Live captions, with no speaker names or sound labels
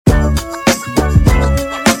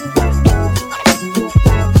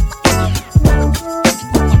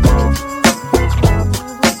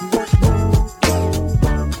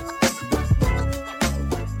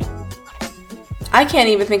can't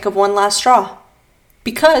even think of one last straw.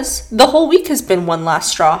 Because the whole week has been one last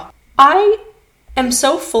straw. I am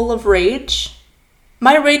so full of rage.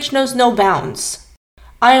 My rage knows no bounds.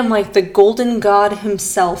 I am like the golden god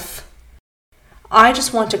himself. I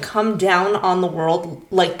just want to come down on the world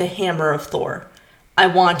like the hammer of Thor. I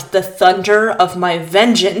want the thunder of my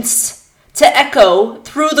vengeance to echo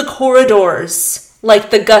through the corridors like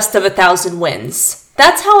the gust of 1,000 winds.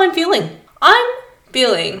 That's how I'm feeling.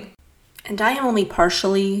 And I am only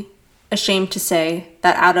partially ashamed to say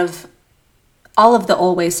that out of all of the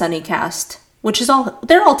Always Sunny cast,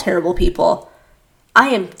 they're all terrible people, I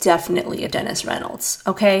am definitely a Dennis Reynolds,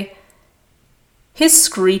 okay? His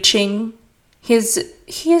screeching, he is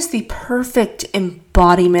the perfect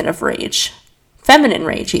embodiment of rage. Feminine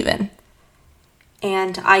rage, even.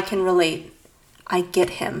 And I can relate. I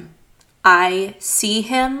get him. I see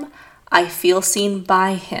him. I feel seen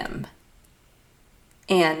by him.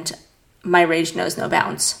 And my rage knows no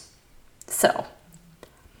bounds. So,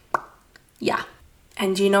 yeah.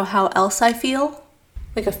 And do you know how else I feel?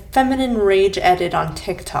 Like a feminine rage edit on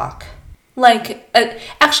TikTok.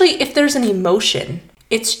 Actually, if there's an emotion,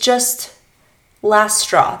 it's just last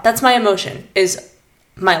straw. That's my emotion, is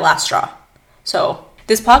my last straw. So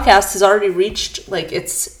this podcast has already reached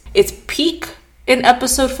its peak in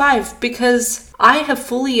episode 5 because I have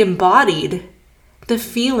fully embodied the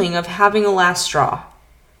feeling of having a last straw.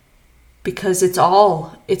 Because it's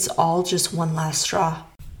all just one last straw.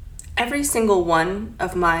 Every single one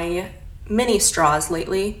of my mini straws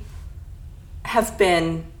lately have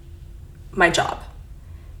been my job.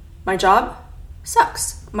 My job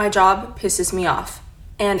sucks. My job pisses me off.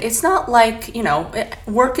 And it's not like,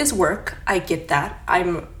 work is work. I get that.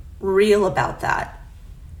 I'm real about that.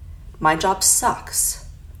 My job sucks.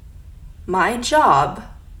 My job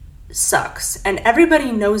sucks. And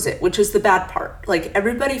everybody knows it, which is the bad part.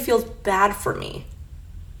 Everybody feels bad for me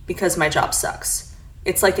because my job sucks.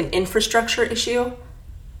 It's like an infrastructure issue.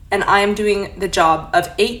 And I am doing the job of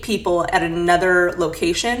 8 people at another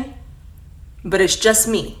location, but it's just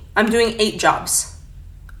me. I'm doing 8 jobs,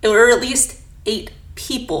 or at least 8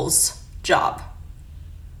 people's job.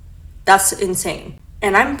 That's insane.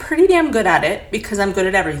 And I'm pretty damn good at it because I'm good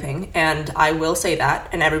at everything. And I will say that.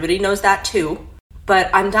 And everybody knows that too. But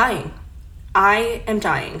I'm dying. I am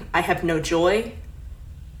dying. I have no joy.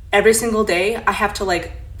 Every single day, I have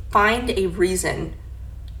to find a reason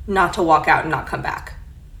not to walk out and not come back.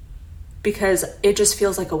 Because it just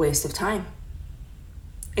feels like a waste of time.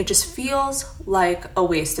 It just feels like a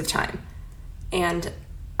waste of time. And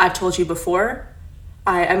I've told you before,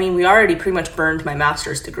 I mean, we already pretty much burned my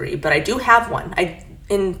master's degree, but I do have one.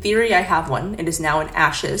 In theory, I have one. It is now in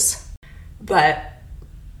ashes. But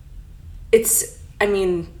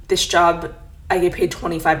this job, I get paid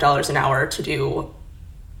 $25 an hour to do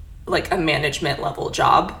a management level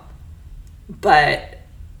job, but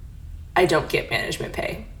I don't get management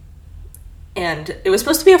pay. And it was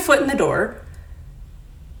supposed to be a foot in the door,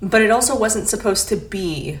 but it also wasn't supposed to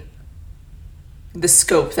be the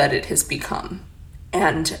scope that it has become.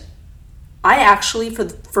 And I actually,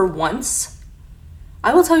 for once,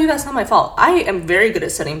 I will tell you that's not my fault. I am very good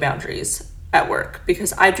at setting boundaries at work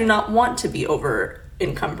because I do not want to be over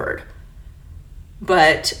encumbered.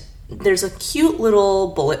 But there's a cute little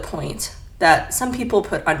bullet point that some people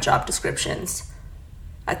put on job descriptions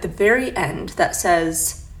at the very end that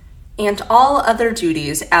says, "and all other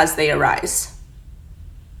duties as they arise."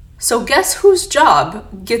 So guess whose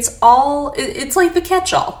job gets it's like the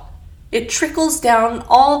catch-all. It trickles down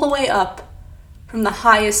all the way up from the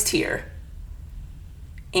highest tier.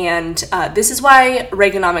 And this is why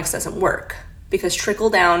Reaganomics doesn't work, because trickle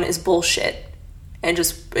down is bullshit. And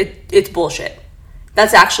it's bullshit.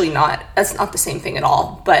 That's not the same thing at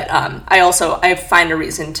all. But I find a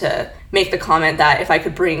reason to make the comment that if I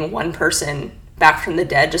could bring one person back from the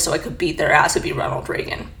dead just so I could beat their ass, it'd be Ronald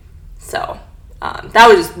Reagan. So that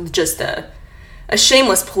was just a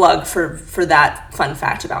shameless plug for that fun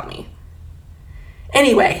fact about me.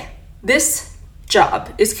 Anyway, this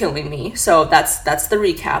job is killing me. So that's the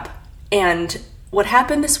recap. And what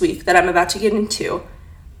happened this week that I'm about to get into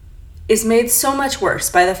is made so much worse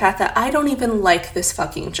by the fact that I don't even like this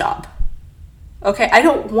fucking job. Okay, I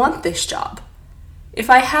don't want this job. If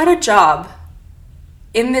I had a job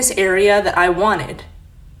in this area that I wanted,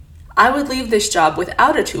 I would leave this job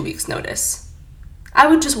without a 2 weeks notice. I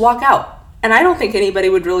would just walk out. And I don't think anybody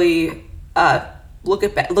would really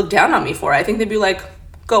look down on me for it. I think they'd be like,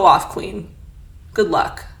 "Go off, queen. Good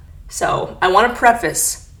luck." So I want to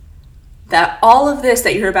preface that all of this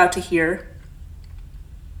that you're about to hear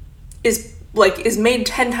is made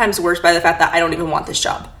 10 times worse by the fact that I don't even want this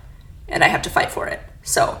job and I have to fight for it.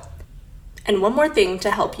 So And one more thing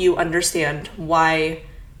to help you understand why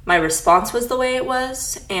my response was the way it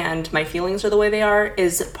was and my feelings are the way they are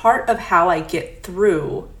is part of how I get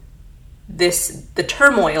through the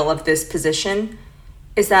turmoil of this position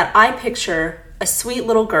is that I picture a sweet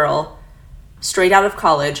little girl straight out of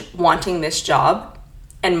college wanting this job,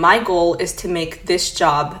 and my goal is to make this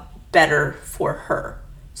job better for her.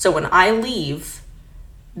 So when I leave,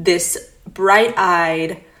 this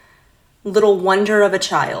bright-eyed little wonder of a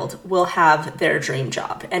child will have their dream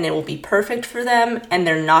job, and it will be perfect for them, and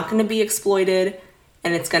they're not going to be exploited,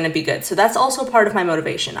 and it's going to be good. So that's also part of my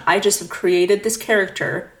motivation. I just have created this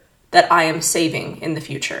character that I am saving in the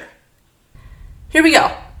future. Here we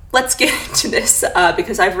go. Let's get into this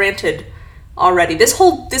because I've ranted already. This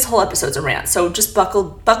whole episode's a rant, so just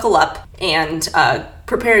buckle up and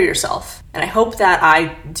prepare yourself. And I hope that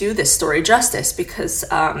I do this story justice because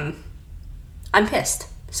I'm pissed.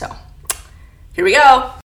 So here we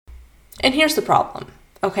go. And here's the problem,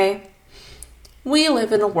 okay? We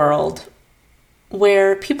live in a world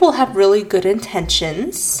where people have really good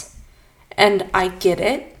intentions, and I get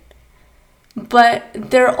it, but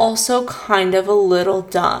they're also kind of a little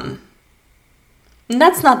dumb. And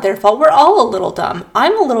that's not their fault. We're all a little dumb.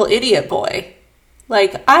 I'm a little idiot boy.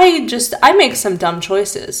 Like, I make some dumb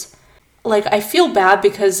choices. Like, I feel bad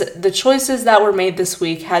because the choices that were made this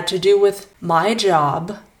week had to do with my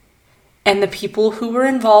job, and the people who were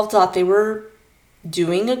involved thought they were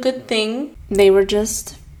doing a good thing. They were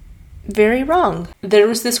just very wrong. There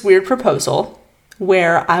was this weird proposal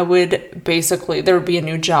where there would be a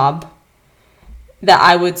new job that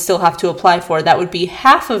I would still have to apply for. That would be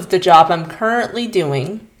half of the job I'm currently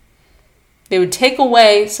doing. They would take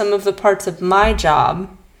away some of the parts of my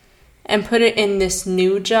job and put it in this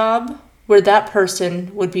new job where that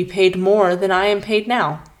person would be paid more than I am paid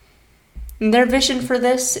now. And their vision for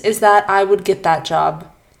this is that I would get that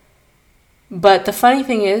job. But the funny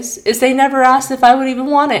thing is they never asked if I would even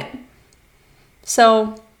want it.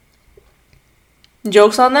 So,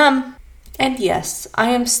 joke's on them. And yes, I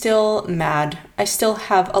am still mad. I still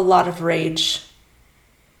have a lot of rage.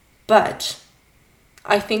 But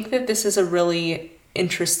I think that this is a really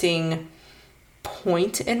interesting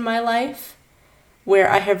point in my life where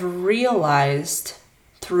I have realized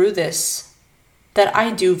through this that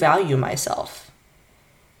I do value myself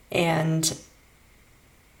and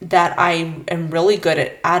that I am really good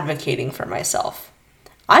at advocating for myself.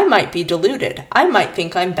 I might be deluded. I might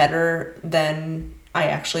think I'm better than I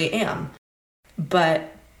actually am.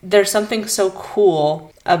 But there's something so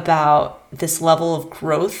cool about this level of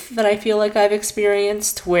growth that I feel like I've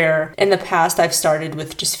experienced, where in the past I've started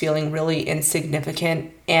with just feeling really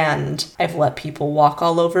insignificant and I've let people walk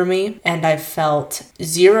all over me and I've felt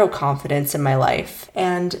zero confidence in my life.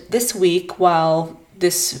 And this week, while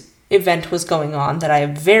this event was going on that I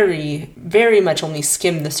very, very much only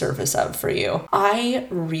skimmed the surface of for you, I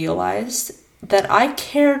realized that I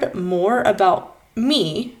cared more about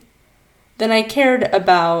me than I cared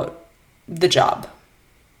about the job.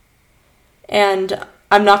 And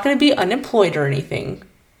I'm not going to be unemployed or anything.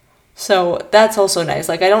 So that's also nice.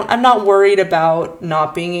 Like, I'm not worried about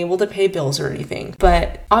not being able to pay bills or anything.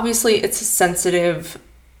 But obviously it's a sensitive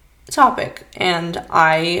topic and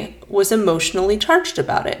I was emotionally charged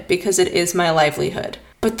about it because it is my livelihood.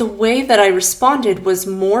 But the way that I responded was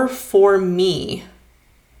more for me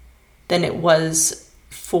than it was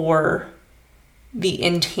for the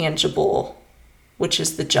intangible, which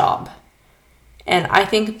is the job. And I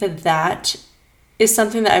think that is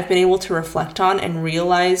something that I've been able to reflect on and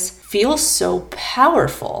realize feels so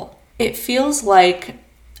powerful. It feels like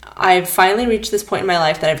I've finally reached this point in my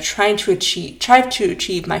life that I've tried to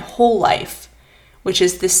achieve my whole life, which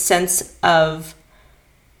is this sense of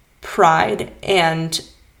pride and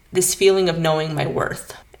this feeling of knowing my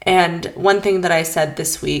worth. And one thing that I said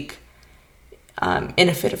this week, in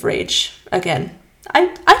a fit of rage, again,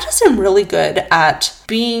 I just am really good at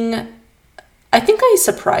I think I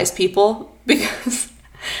surprise people because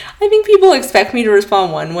I think people expect me to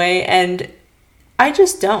respond one way and I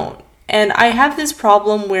just don't. And I have this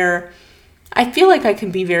problem where I feel like I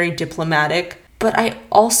can be very diplomatic, but I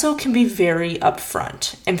also can be very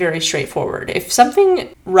upfront and very straightforward. If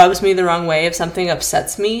something rubs me the wrong way, if something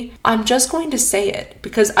upsets me, I'm just going to say it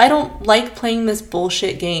because I don't like playing this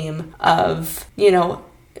bullshit game of,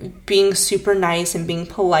 being super nice and being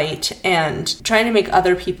polite and trying to make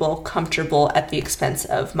other people comfortable at the expense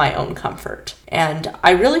of my own comfort. And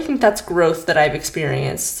I really think that's growth that I've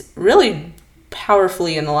experienced really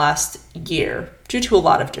powerfully in the last year due to a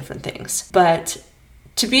lot of different things. But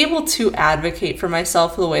to be able to advocate for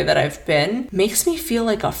myself the way that I've been makes me feel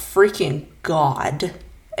like a freaking god,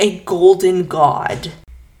 a golden god.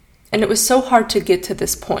 And it was so hard to get to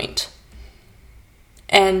this point.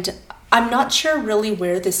 And I'm not sure really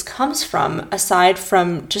where this comes from, aside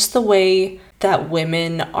from just the way that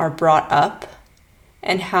women are brought up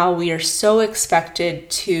and how we are so expected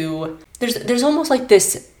to... There's almost like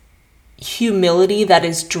this humility that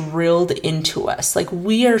is drilled into us. Like,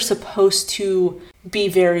 we are supposed to be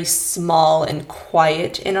very small and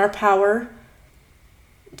quiet in our power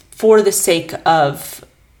for the sake of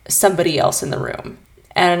somebody else in the room.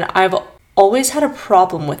 And I've always had a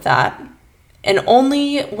problem with that. And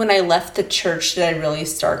only when I left the church did I really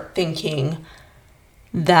start thinking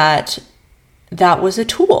that that was a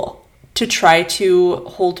tool to try to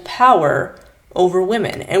hold power over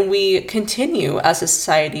women. And we continue as a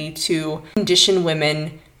society to condition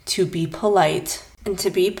women to be polite and to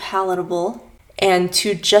be palatable and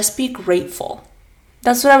to just be grateful.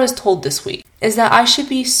 That's what I was told this week, is that I should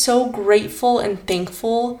be so grateful and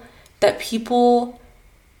thankful that people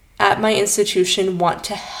at my institution want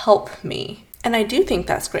to help me. And I do think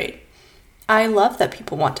that's great. I love that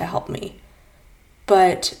people want to help me.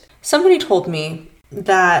 But somebody told me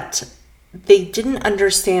that they didn't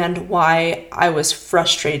understand why I was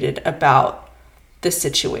frustrated about the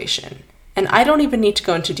situation. And I don't even need to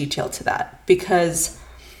go into detail to that, because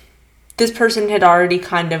this person had already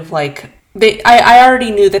kind of like, I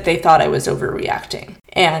already knew that they thought I was overreacting.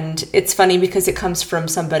 And it's funny because it comes from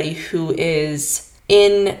somebody who is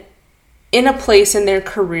in a place in their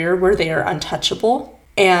career where they are untouchable.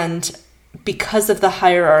 And because of the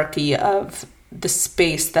hierarchy of the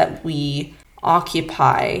space that we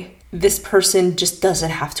occupy, this person just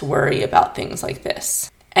doesn't have to worry about things like this.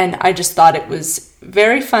 And I just thought it was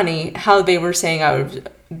very funny how they were saying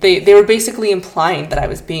they were basically implying that I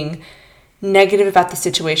was being negative about the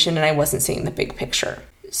situation and I wasn't seeing the big picture.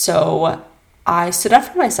 So I stood up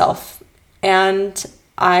for myself, and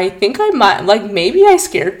I think I might, maybe I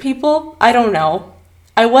scared people. I don't know.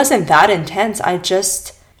 I wasn't that intense. I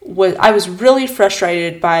was really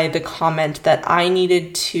frustrated by the comment that I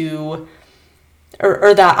needed to,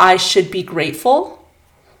 or that I should be grateful,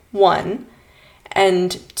 one,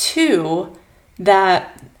 and two,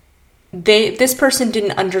 that this person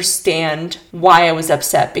didn't understand why I was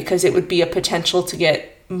upset, because it would be a potential to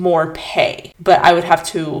get more pay, but I would have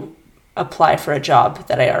to apply for a job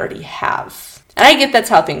that I already have. And I get that's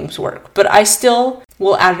how things work, but I still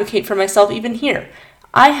will advocate for myself even here.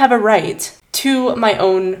 I have a right to my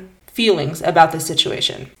own feelings about this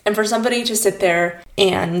situation. And for somebody to sit there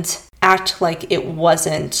and act like it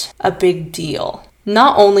wasn't a big deal,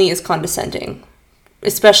 not only is condescending,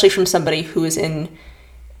 especially from somebody who is in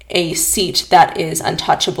a seat that is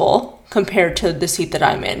untouchable compared to the seat that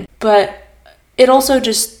I'm in, but it also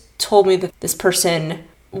just told me that this person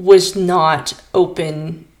was not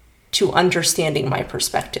open to understanding my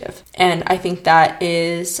perspective. And I think that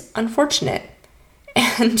is unfortunate.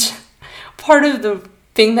 And part of the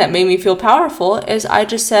thing that made me feel powerful is I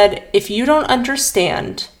just said, if you don't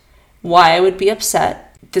understand why I would be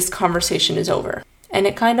upset, this conversation is over. And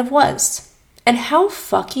it kind of was. And how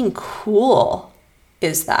fucking cool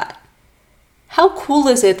is that? How cool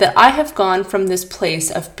is it that I have gone from this place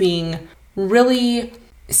of being really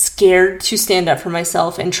scared to stand up for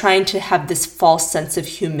myself and trying to have this false sense of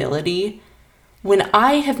humility when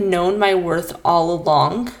I have known my worth all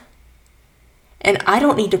along, and I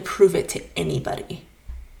don't need to prove it to anybody.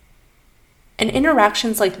 And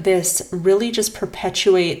interactions like this really just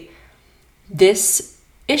perpetuate this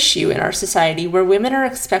issue in our society where women are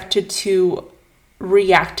expected to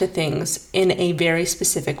react to things in a very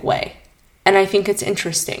specific way. And I think it's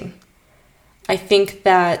interesting. I think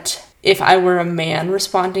that if I were a man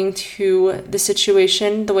responding to the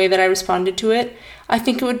situation the way that I responded to it, I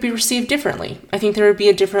think it would be received differently. I think there would be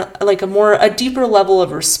a deeper level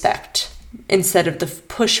of respect instead of the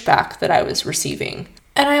pushback that I was receiving.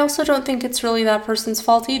 And I also don't think it's really that person's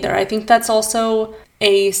fault either. I think that's also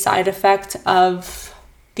a side effect of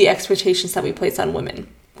the expectations that we place on women.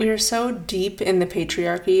 We are so deep in the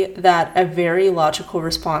patriarchy that a very logical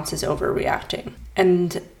response is overreacting,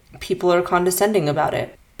 and people are condescending about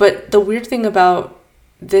it. But the weird thing about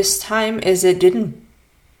this time is it didn't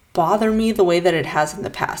bother me the way that it has in the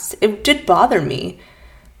past. It did bother me,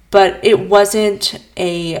 but it was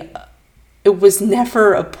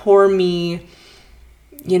never a poor me,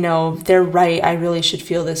 they're right, I really should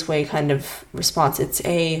feel this way kind of response. It's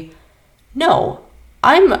no,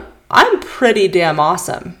 I'm pretty damn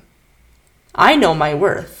awesome. I know my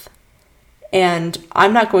worth. And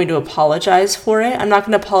I'm not going to apologize for it. I'm not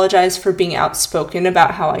going to apologize for being outspoken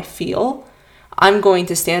about how I feel. I'm going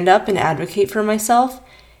to stand up and advocate for myself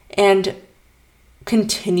and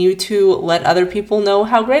continue to let other people know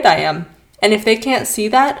how great I am And if they can't see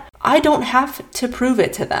that, I don't have to prove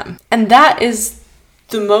it to them. And that is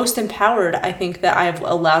the most empowered I think that I've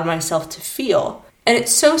allowed myself to feel. And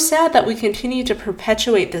it's so sad that we continue to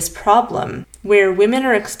perpetuate this problem where women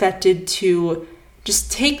are expected to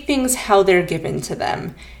just take things how they're given to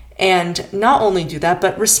them. And not only do that,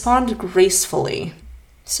 but respond gracefully.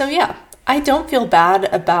 So yeah, I don't feel bad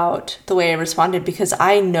about the way I responded because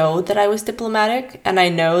I know that I was diplomatic and I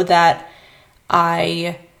know that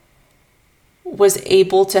I was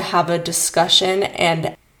able to have a discussion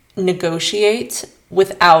and negotiate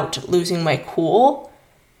without losing my cool.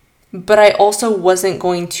 But I also wasn't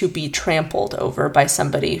going to be trampled over by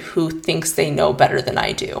somebody who thinks they know better than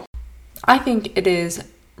I do. I think it is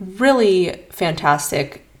really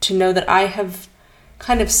fantastic to know that I have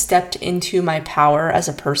kind of stepped into my power as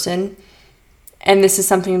a person. And this is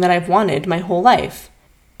something that I've wanted my whole life.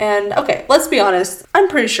 And okay, let's be honest. I'm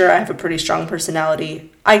pretty sure I have a pretty strong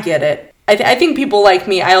personality. I get it. I think people like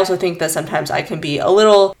me. I also think that sometimes I can be a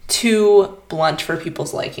little too blunt for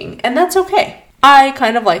people's liking. And that's okay. I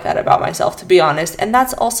kind of like that about myself, to be honest. And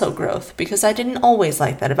that's also growth because I didn't always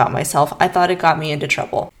like that about myself. I thought it got me into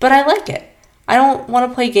trouble. But I like it. I don't want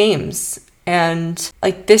to play games. And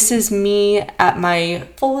like, this is me at my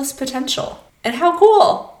fullest potential. And how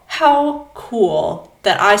cool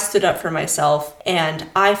that I stood up for myself and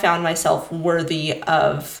I found myself worthy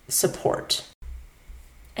of support.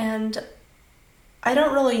 And I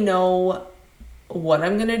don't really know what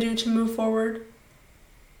I'm going to do to move forward.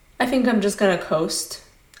 I think I'm just going to coast.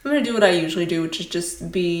 I'm going to do what I usually do, which is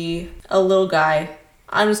just be a little guy.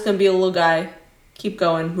 I'm just going to be a little guy, keep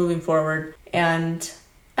going, moving forward. And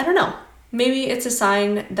I don't know. Maybe it's a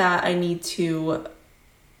sign that I need to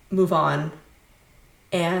move on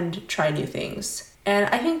and try new things. And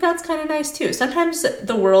I think that's kind of nice too. Sometimes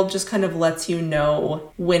the world just kind of lets you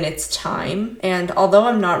know when it's time. And although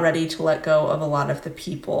I'm not ready to let go of a lot of the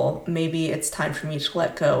people, maybe it's time for me to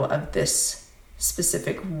let go of this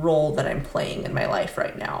specific role that I'm playing in my life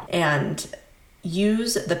right now and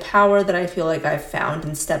use the power that I feel like I've found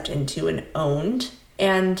and stepped into and owned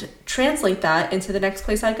and translate that into the next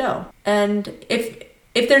place I go. And if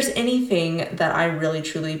there's anything that I really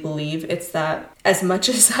truly believe, it's that as much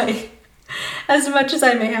as I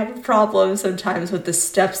may have a problem sometimes with the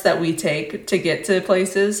steps that we take to get to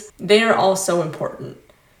places, they are all so important.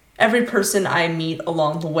 Every person I meet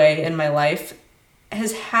along the way in my life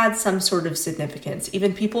has had some sort of significance.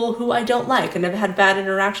 Even people who I don't like and have had bad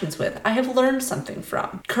interactions with, I have learned something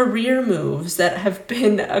from. Career moves that have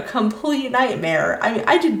been a complete nightmare. I mean,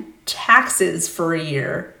 I did taxes for a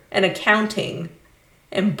year and accounting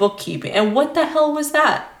and bookkeeping. And what the hell was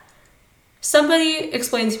that? Somebody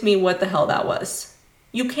explain to me what the hell that was.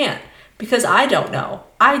 You can't, because I don't know.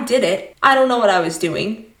 I did it. I don't know what I was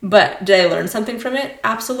doing. But did I learn something from it?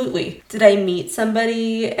 Absolutely. Did I meet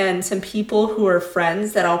somebody and some people who are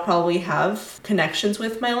friends that I'll probably have connections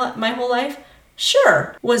with my whole life?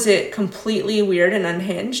 Sure. Was it completely weird and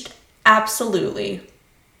unhinged? Absolutely.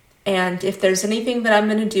 And if there's anything that I'm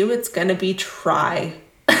going to do, it's going to be try.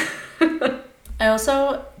 I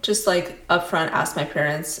also just like upfront ask my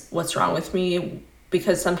parents what's wrong with me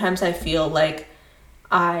because sometimes I feel like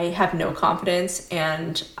I have no confidence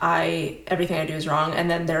and everything I do is wrong.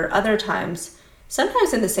 And then there are other times,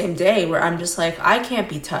 sometimes in the same day, where I'm just like, I can't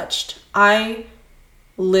be touched. I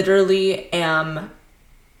literally am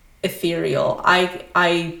ethereal.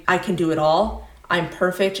 I can do it all. I'm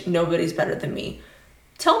perfect. Nobody's better than me.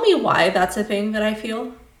 Tell me why that's a thing that I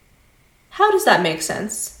feel. How does that make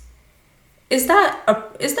sense? Is that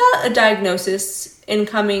a diagnosis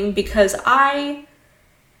incoming? Because I've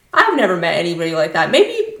never met anybody like that.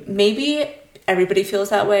 Maybe everybody feels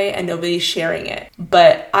that way and nobody's sharing it.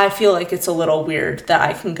 But I feel like it's a little weird that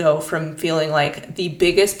I can go from feeling like the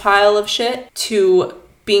biggest pile of shit to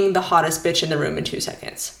being the hottest bitch in the room in 2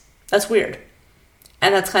 seconds. That's weird.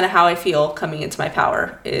 And that's kind of how I feel coming into my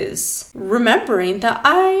power, is remembering that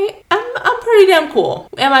I'm pretty damn cool.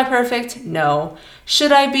 Am I perfect? No.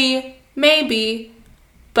 Should I be? Maybe.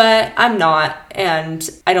 But I'm not, and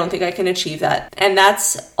I don't think I can achieve that. And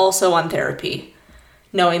that's also on therapy,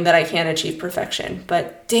 knowing that I can't achieve perfection.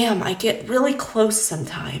 But damn, I get really close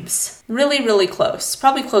sometimes. Really, really close.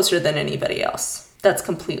 Probably closer than anybody else. That's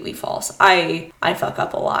completely false. I fuck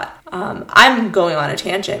up a lot. I'm going on a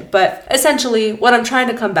tangent, but essentially what I'm trying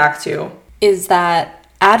to come back to is that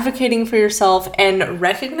advocating for yourself and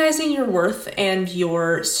recognizing your worth and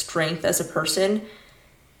your strength as a person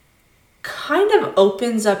kind of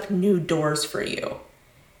opens up new doors for you.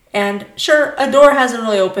 And sure, a door hasn't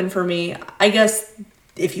really opened for me. I guess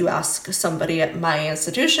if you ask somebody at my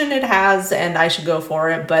institution, it has, and I should go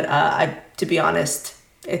for it. But to be honest,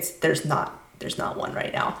 There's not one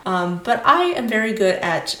right now. But I am very good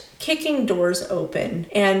at kicking doors open.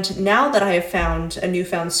 And now that I have found a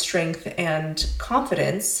newfound strength and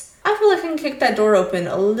confidence, I feel like I can kick that door open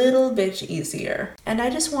a little bit easier. And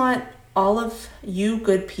I just want all of you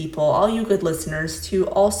good people, all you good listeners, to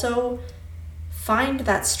also find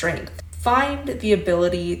that strength. Find the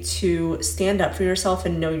ability to stand up for yourself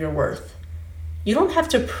and know your worth. You don't have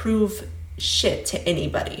to prove shit to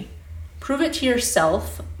anybody. Prove it to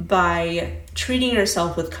yourself by treating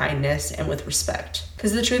yourself with kindness and with respect.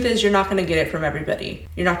 Because the truth is, you're not going to get it from everybody.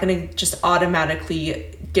 You're not going to just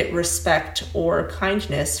automatically get respect or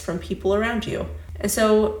kindness from people around you. And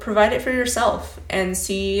so provide it for yourself and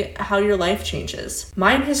see how your life changes.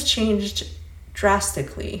 Mine has changed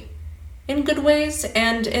drastically, in good ways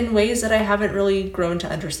and in ways that I haven't really grown to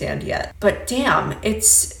understand yet. But damn,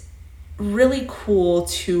 it's really cool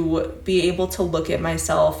to be able to look at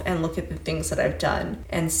myself and look at the things that I've done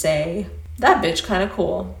and say, that bitch kind of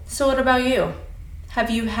cool. So what about you? Have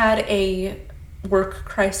you had a work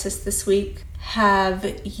crisis this week?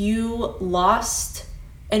 Have you lost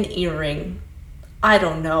an earring? I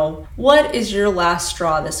don't know. What is your last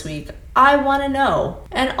straw this week? I want to know.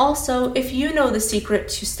 And also, if you know the secret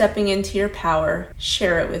to stepping into your power,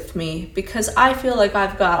 share it with me, because I feel like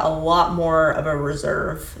I've got a lot more of a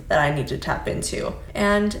reserve that I need to tap into.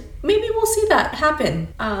 And maybe we'll see that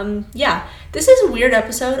happen. Yeah, this is a weird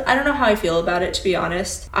episode. I don't know how I feel about it, to be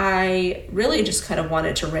honest. I really just kind of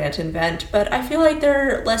wanted to rant and vent, but I feel like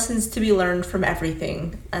there are lessons to be learned from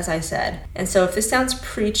everything, as I said. And so if this sounds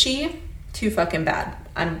preachy, too fucking bad.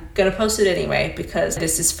 I'm gonna post it anyway because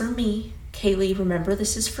this is for me. Kaylee, remember,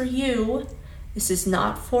 this is for you. This is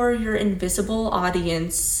not for your invisible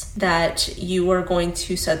audience that you are going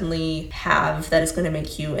to suddenly have that is going to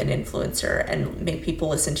make you an influencer and make people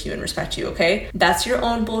listen to you and respect you, okay? That's your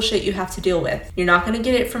own bullshit you have to deal with. You're not going to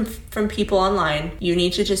get it from people online. You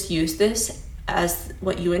need to just use this as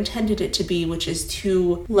what you intended it to be, which is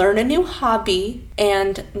to learn a new hobby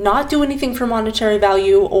and not do anything for monetary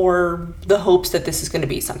value or the hopes that this is going to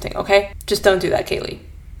be something, okay? Just don't do that, Kaylee.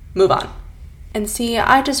 Move on. And see,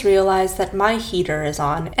 I just realized that my heater is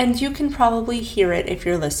on, and you can probably hear it if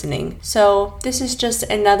you're listening. So this is just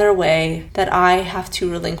another way that I have to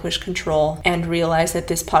relinquish control and realize that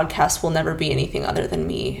this podcast will never be anything other than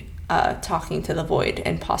me talking to the void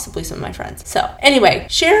and possibly some of my friends. So anyway,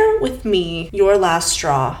 share with me your last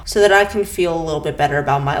straw so that I can feel a little bit better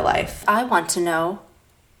about my life. I want to know,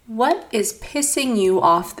 what is pissing you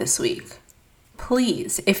off this week?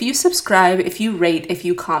 Please, if you subscribe, if you rate, if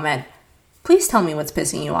you comment, please tell me what's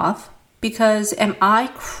pissing you off. Because am I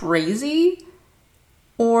crazy?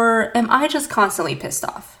 Or am I just constantly pissed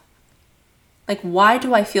off? Like, why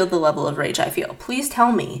do I feel the level of rage I feel? Please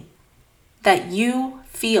tell me that you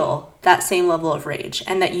feel that same level of rage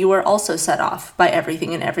and that you are also set off by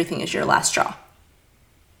everything and everything is your last straw.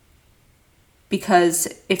 Because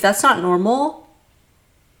if that's not normal,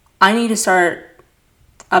 I need to start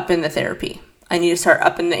up in the therapy. I need to start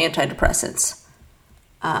up in the antidepressants.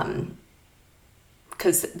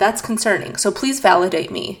 Because that's concerning. So please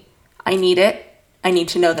validate me. I need it. I need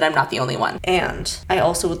to know that I'm not the only one. And I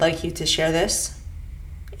also would like you to share this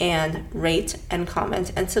and rate and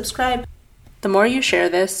comment and subscribe. The more you share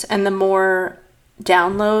this and the more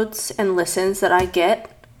downloads and listens that I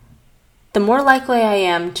get, the more likely I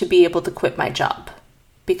am to be able to quit my job.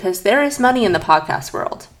 Because there is money in the podcast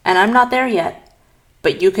world, and I'm not there yet,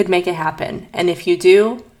 but you could make it happen. And if you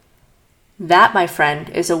do, that, my friend,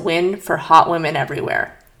 is a win for hot women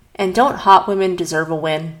everywhere. And don't hot women deserve a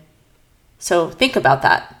win? So think about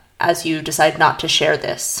that as you decide not to share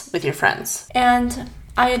this with your friends. And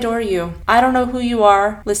I adore you. I don't know who you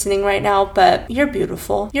are listening right now, but you're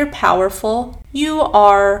beautiful. You're powerful. You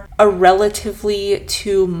are a relatively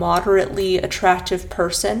to moderately attractive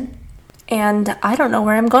person. And I don't know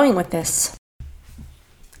where I'm going with this.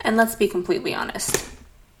 And let's be completely honest.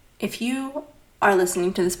 If you are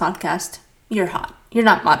listening to this podcast, you're hot. You're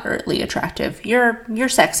not moderately attractive. You're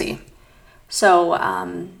sexy. So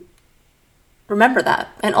remember that.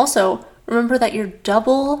 And also remember that you're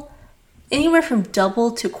anywhere from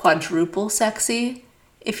double to quadruple sexy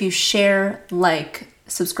if you share, like,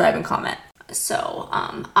 subscribe, and comment. So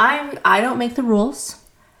I don't make the rules.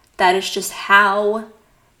 That is just how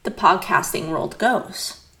the podcasting world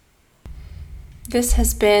goes. This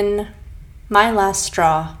has been my last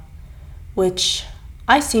straw, which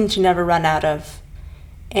I seem to never run out of.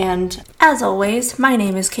 And as always, my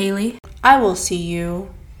name is Kaylee. I will see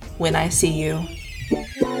you when I see you.